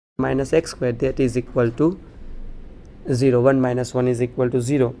minus x square, that is equal to 0. 1 minus 1 is equal to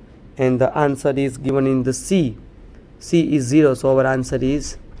 0, and the answer is given in the C. C is 0, so our answer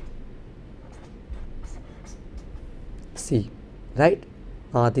is C, right?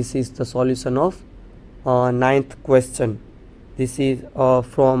 This is the solution of ninth question. This is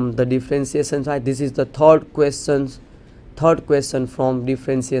from the differentiation side. This is the third question from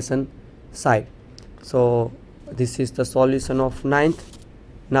differentiation side. So this is the solution of ninth.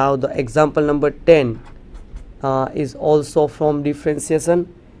 Now the example number 10 is also from differentiation,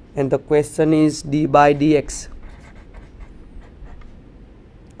 and the question is d by dx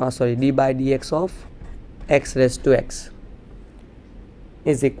of x raised to x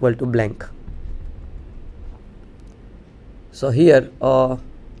is equal to blank. So here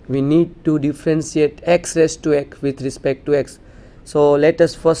we need to differentiate x raised to x with respect to x. So let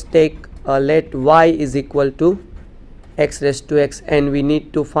us first take let y is equal to x raised to x, and we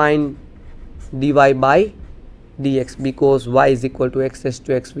need to find dy by dx because y is equal to x raised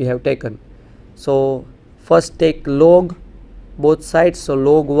to x we have taken. So first take log both sides, so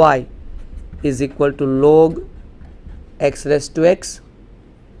log y is equal to log x raised to x.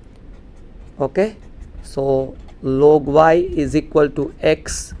 Okay, so log y is equal to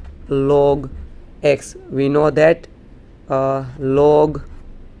x log x. We know that log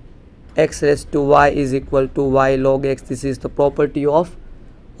x raised to y is equal to y log x. This is the property of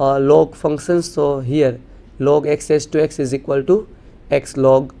log functions. So here log x raised to x is equal to x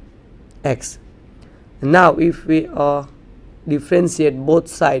log x. Now if we differentiate both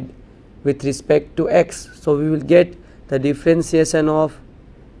sides with respect to x, so we will get the differentiation of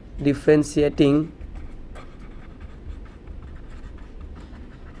differentiating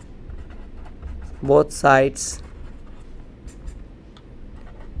both sides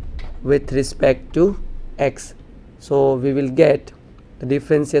with respect to x. So we will get the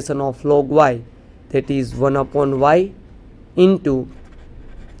differentiation of log y, that is 1 upon y into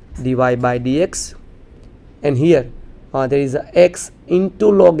dy by dx, and here there is a x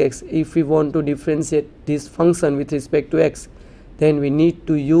into log x. If we want to differentiate this function with respect to x, then we need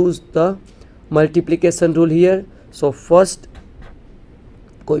to use the multiplication rule here. So first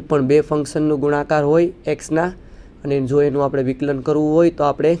કોઈ પણ બે ફંક્શનનો ગુણાકાર હોય એક્સના, અને જો એનું આપણે વિકલન કરવું હોય તો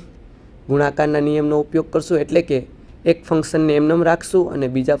આપણે ગુણાકારના નિયમનો ઉપયોગ કરશું, એટલે કે એક ફંક્શનને એમનેમ રાખશું અને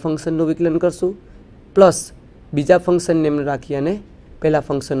બીજા ફંક્શનનું વિકલન કરશું, પ્લસ બીજા ફંક્શનને એમને રાખી અને પહેલા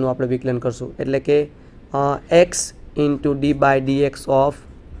ફંક્શનનું આપણે વિકલન કરશું, એટલે કે x into d by dx of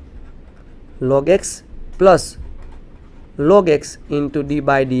log x plus log x into d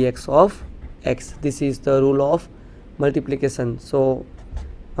by dx of x. This is the rule of multiplication. So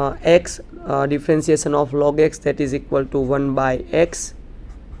x differentiation of log x, that is equal to 1 by x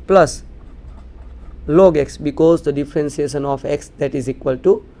plus log x, because the differentiation of x, that is equal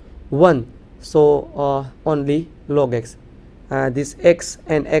to 1, so only log x. This x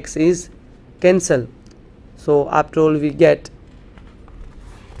and x is cancel, so after all we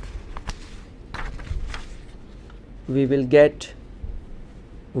will get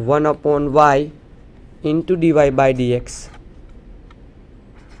 1 upon y into dy by dx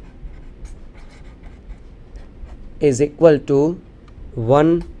is equal to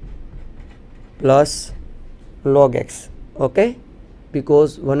 1 plus log x. Okay,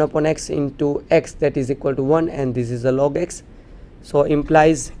 because 1 upon x into x, that is equal to 1, and this is a log x, so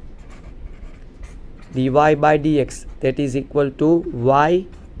implies dy by dx, that is equal to y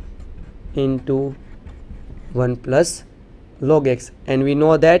into 1 plus log x, and we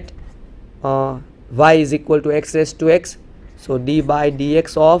know that y is equal to x raised to x, so d by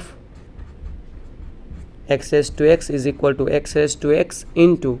dx of x raised to x is equal to x raised to x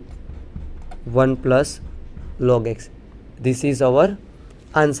into 1 plus log x. This is our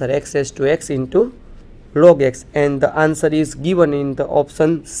answer, x raised to x into log x, and the answer is given in the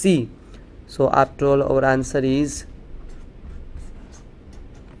option C. So after all our answer is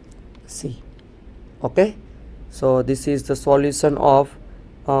C. Okay, so this is the solution of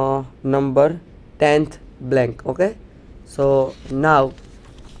number 10th blank. Okay, so now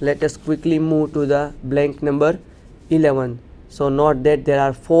let us quickly move to the blank number 11. So note that there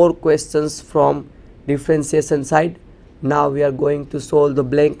are 4 questions from differentiation side. Now we are going to solve the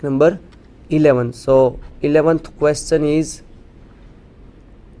blank number 11. So 11th question is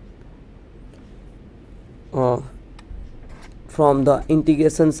from the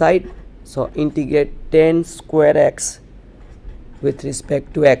integration side. So integrate tan square x with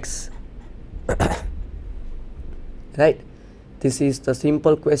respect to x. Right, this is the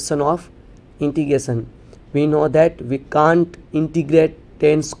simple question of integration. We know that we can't integrate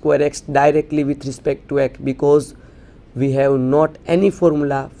tan square x directly with respect to x, because we have not any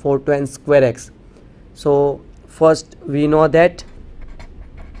formula for tan square x. So first we know that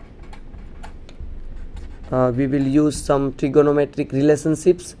we will use some trigonometric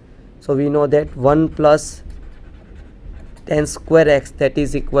relationships. So we know that 1 plus tan square x, that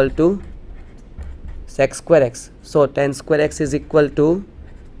is equal to sec square x. So tan square x is equal to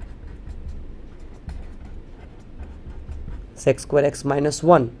sec square x minus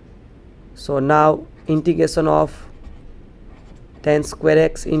 1. So now integration of tan square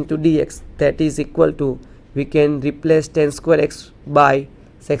x into dx, that is equal to, we can replace tan square x by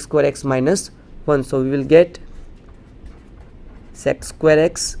sec square x minus 1. So we will get sec square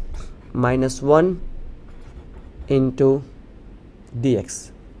x minus 1 into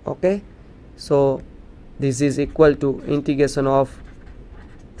dx. Okay, so this is equal to integration of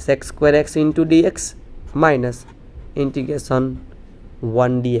sec square x into dx minus integration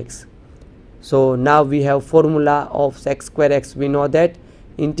 1 dx. So now we have formula of sec square x. We know that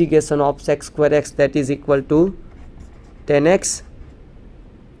integration of sec square x, that is equal to tan x.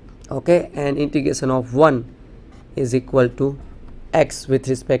 Okay, and integration of 1 is equal to x with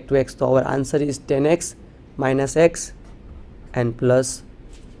respect to x. So our answer is tan x minus x and plus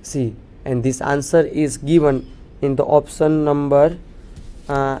c, and this answer is given in the option number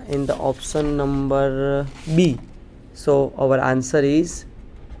B. So our answer is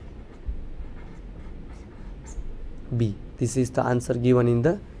B. This is the answer given in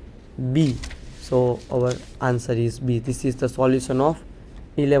the B. So our answer is B. This is the solution of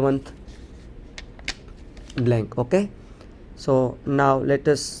 11th blank. Okay, so now let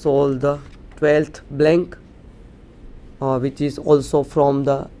us solve the 12th blank, which is also from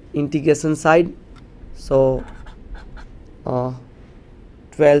the integration side. So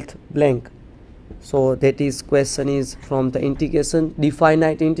 12th blank, so that is question is from the integration,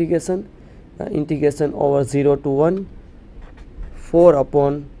 definite integration, integration over 0 to 1 4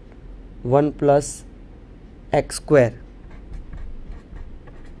 upon 1 plus x square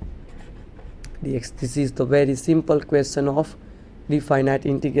dx. This is the very simple question of definite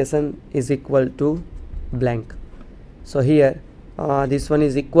integration is equal to blank. So here this one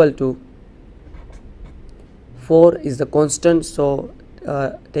is equal to 4 is the constant, so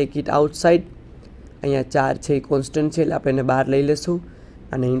take it outside. અહીંયા 4 છે એ constant છે એટલે આપણે એને બહાર લઈ લેશું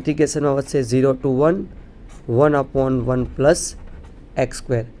અને ઇન્ટિગ્રેશનમાં વધશે 0 to 1 1 upon 1 plus x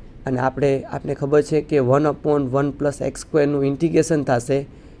square, અને આપણે ખબર છે કે 1 upon 1 plus x square નું ઇન્ટિગ્રેશન થશે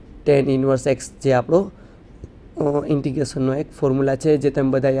tan inverse x, જે આપણો ઇન્ટિગ્રેશનનો એક ફોર્મ્યુલા છે જે તમે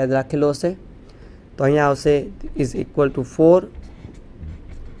બધા યાદ રાખેલો હશે. તો અહીંયા આવશે is equal to 4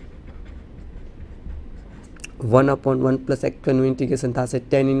 1 upon 1 plus x square નું ઇન્ટિગ્રેશન થશે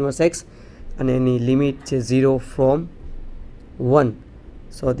tan inverse x, અને એની લિમિટ છે 0 from 1.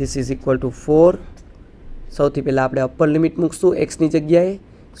 So this is equal to 4. સૌથી પહેલાં આપણે અપર લિમિટ મૂકશું એક્સની જગ્યાએ.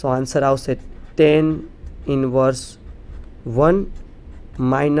 સો આન્સર આવશે tan inverse 1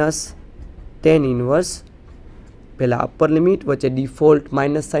 minus tan inverse, પહેલાં અપર લિમિટ વચ્ચે ડિફોલ્ટ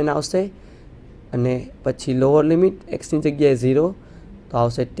માઇનસ સાઇન આવશે અને પછી લોઅર લિમિટ એક્સની જગ્યાએ 0, તો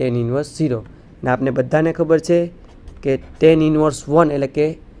આવશે tan inverse 0. અને આપણે બધાને ખબર છે કે tan inverse 1 એટલે કે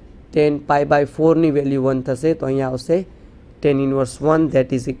tan pi by 4 ની વેલ્યુ 1 થશે, તો અહીંયા આવશે tan inverse 1 that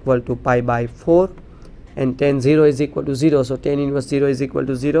is equal to pi by 4 and tan 0 is equal to 0, so tan inverse 0 is equal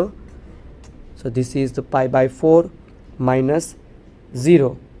to 0. So this is the pi by 4 minus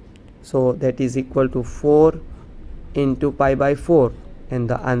 0, so that is equal to 4 into pi by 4, and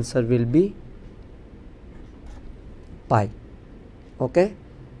the answer will be pi. Okay,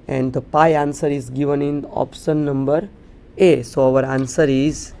 and the pi answer is given in option number A. So our answer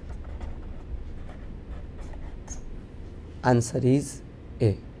is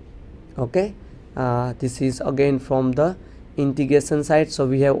A. Okay, this is again from the integration side. So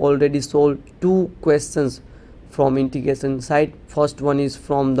we have already solved 2 questions from integration side. First one is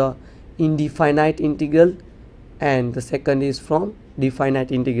from the indefinite integral and the second is from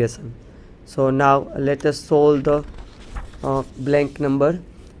definite integration. So now let us solve the blank number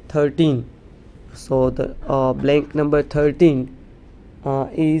 13. So the blank number 13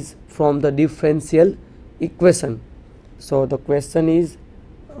 is from the differential equation. So the question is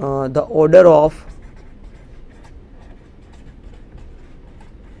the order of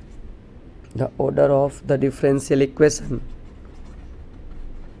the differential equation.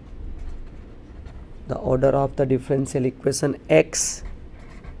 The order of the differential equation x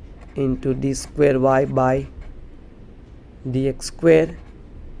into d square y by dx square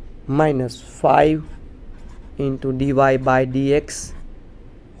minus 5 into dy by dx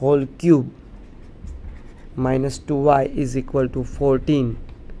whole cube minus 2y is equal to 14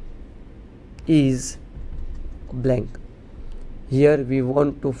 is blank. here we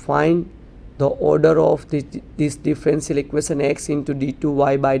want to find the order of this differential equation x into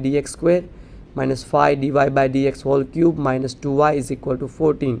d2y by dx square minus 5 dy by dx whole cube minus 2y is equal to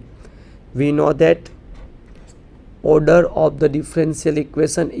 14. We know that order of the differential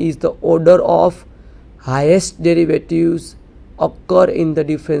equation is the order of highest derivatives occur in the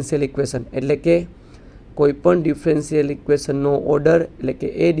differential equation. એટલે કે કોઈપણ differential equation નો order એટલે કે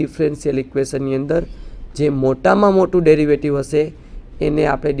એ differential equation ની અંદર જે મોટામાં મોટું ડેરિવેટિવ હશે એને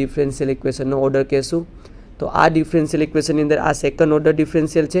આપણે differential equation નો order કહેશું. તો આ differential equation ની અંદર આ second order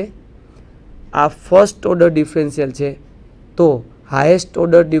differential છે, આ first order differential છે. તો highest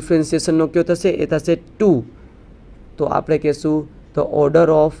order differentiation નો કયો થશે? એ થશે 2. તો આપણે કહેશું the order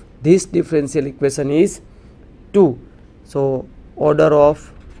of this differential equation is 2. So order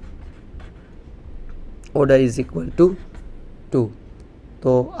is equal to 2.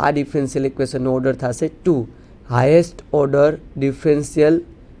 તો આ differential equation નો order થશે 2. Highest order differential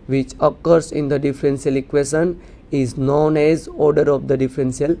which occurs in the differential equation is known as order of the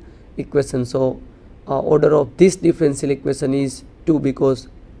differential equation. So order of this differential equation is 2 because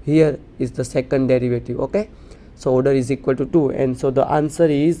here is the second derivative. Okay, so order is equal to 2, and so the answer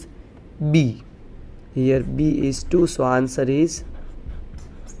is B. Here B is 2, so answer is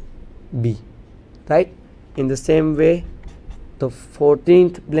B, right? In the same way, the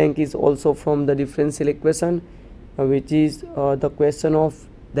 14th blank is also from the differential equation, which is the question of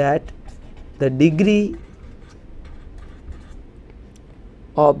that the degree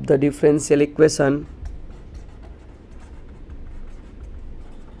of the differential equation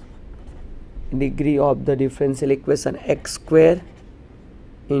x square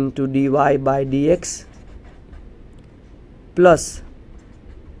into dy by dx plus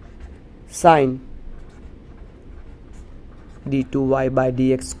sine d2y by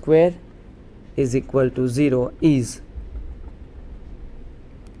dx square is equal to 0 is,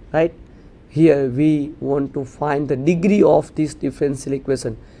 right? Here we want to find the degree of this differential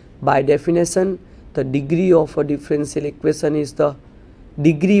equation. By definition, the degree of a differential equation is the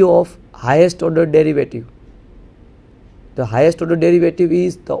degree of highest order derivative. The highest order derivative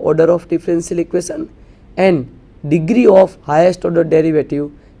is the order of differential equation, and degree of highest order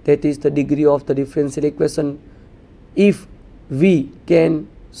derivative, that is the degree of the differential equation if we can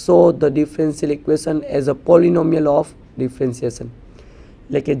show the differential equation as a polynomial of differentiation.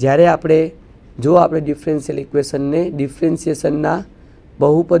 એટલે કે જ્યારે જો આપણે differential equation ને differentiation ના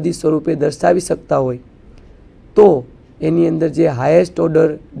બહુપદી સ્વરૂપે દર્શાવી શકતા હોય તો એની અંદર જે હાઈએસ્ટ ઓર્ડર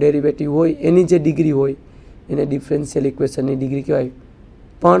ડેરિવેટિવ હોય એની જે ડિગ્રી હોય એને ડિફરન્શિયલ ઇક્વેશનની ડિગ્રી કહેવાય.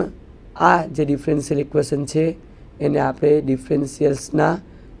 પણ આ જે ડિફરન્શિયલ ઇક્વેશન છે એને આપણે ડિફરન્શિયલ્સના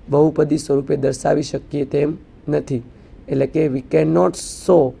બહુપદી સ્વરૂપે દર્શાવી શકીએ તેમ નથી. એટલે કે we can not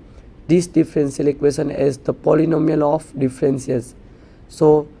show this differential equation as the polynomial of differentials. So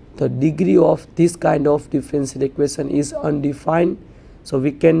the degree of this kind of differential equation is undefined. So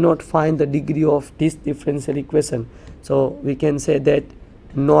we cannot find the degree of this differential equation. So we can say that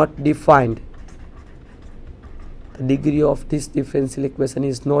not defined. The degree of this differential equation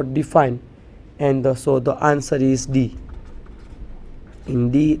is not defined, and so the answer is D. In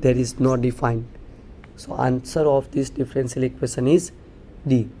D there is not defined. So answer of this differential equation is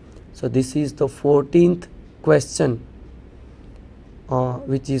D. So this is the 14th question,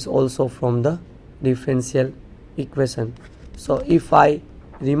 which is also from the differential equation. So if I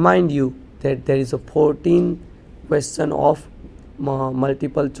remind you that there is a 14 question of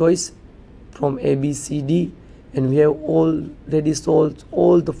multiple choice from A, B, C, D, and we have already solved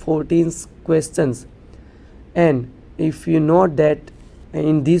all the 14 questions. And if you note that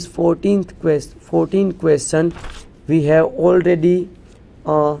in this 14 question we have already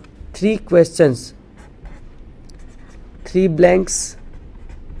 3 questions, 3 blanks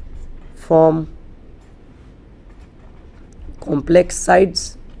from complex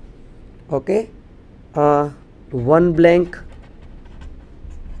sides, okay, 1 blank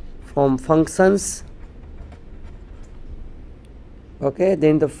from functions, okay,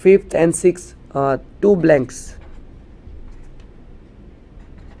 then the 5th and 6th 2 blanks,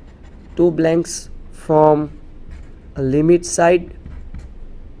 2 blanks from a limit side,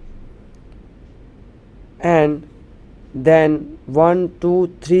 and then 1, 2,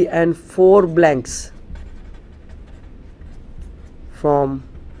 3 and 4 blanks from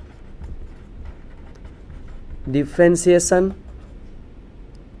differentiation,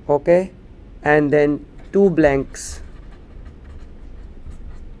 okay, and then 2 blanks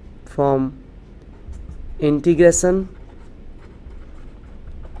from integration,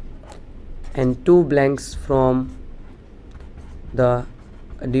 and 2 blanks from the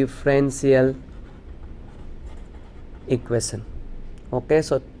differential equation. Okay,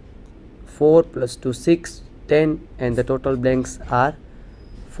 so 4 plus 2 6 10 and the total blanks are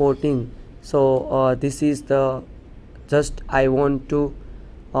 14. So this is the just I want to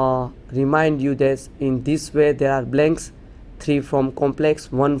remind you that in this way there are blanks, 3 from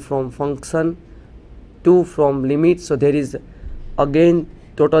complex, 1 from function, 2 from limit. So there is again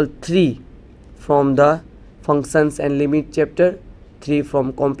total 3 from the functions and limit chapter, 3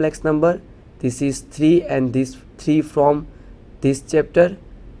 from complex number, this is 3 and this 3 from this chapter,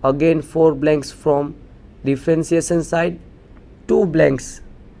 again 4 blanks from differentiation side, 2 blanks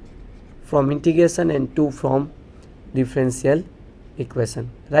from integration and 2 from differential equation,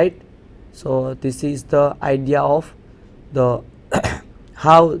 right? So this is the idea of the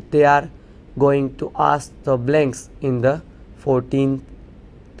how they are going to ask the blanks in the 14th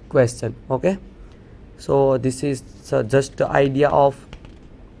question. Okay, so this is just the idea of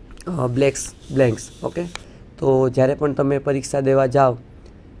blanks. Okay, તો જ્યારે પણ તમે પરીક્ષા દેવા જાઓ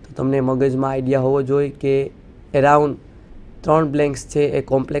તો તમને મગજમાં આઈડિયા હોવો જોઈએ કે એરાઉન્ડ 3 બ્લેન્ક્સ છે એ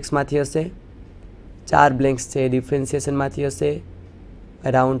કોમ્પ્લેક્સમાંથી હશે, 4 બ્લેન્ક્સ છે એ ડિફરન્સિએશનમાંથી હશે,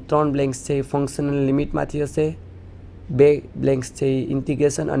 અરાઉન્ડ 3 બ્લેન્ક્સ છે એ ફંક્શનલ લિમિટમાંથી હશે, 2 બ્લેન્ક્સ છે એ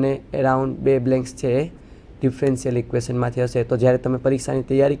ઇન્ટિગ્રેશન અને અરાઉન્ડ 2 બ્લેન્ક્સ છે એ ડિફરન્શિયલ ઇક્વેશનમાંથી હશે. તો જ્યારે તમે પરીક્ષાની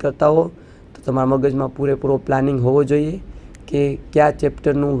તૈયારી કરતા હો તો તમારા મગજમાં પૂરેપૂરો પ્લાનિંગ હોવો જોઈએ કે કયા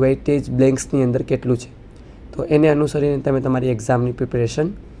ચેપ્ટરનું વેઇટેજ બ્લેન્ક્સની અંદર કેટલું છે, તો એને અનુસરીને તમે તમારી એક્ઝામની પ્રિપેરેશન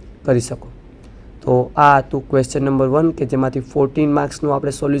કરી શકો. તો આ હતું ક્વેશ્ચન નંબર 1 કે જેમાંથી 14 માર્ક્સનું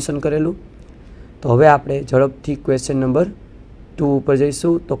આપણે સોલ્યુશન કરેલું. તો હવે આપણે ઝડપથી ક્વેશ્ચન નંબર 2 ઉપર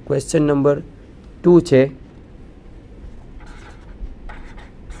જઈશું. તો ક્વેશ્ચન નંબર 2 છે,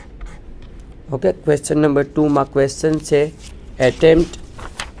 ઓકે, ક્વેશ્ચન નંબર 2 માં ક્વેશ્ચન છે attempt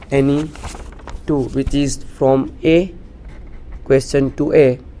any 2 which is from A, question 2A,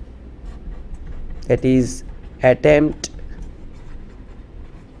 that is attempt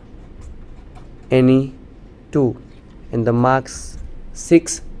any 2 and the marks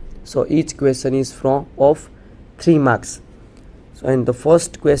 6. So each question is from of 3 marks. So and the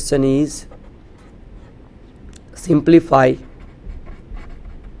first question is simplify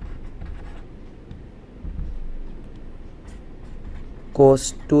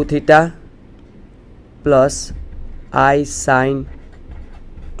cos 2 theta plus I sin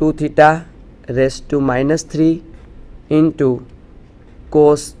 2 theta raised to minus 3 into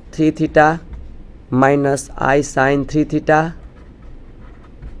cos 3 theta minus I sin 3 theta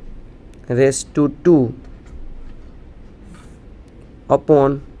raised to 2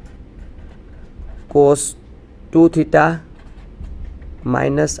 upon cos 2 theta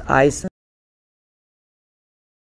minus I sin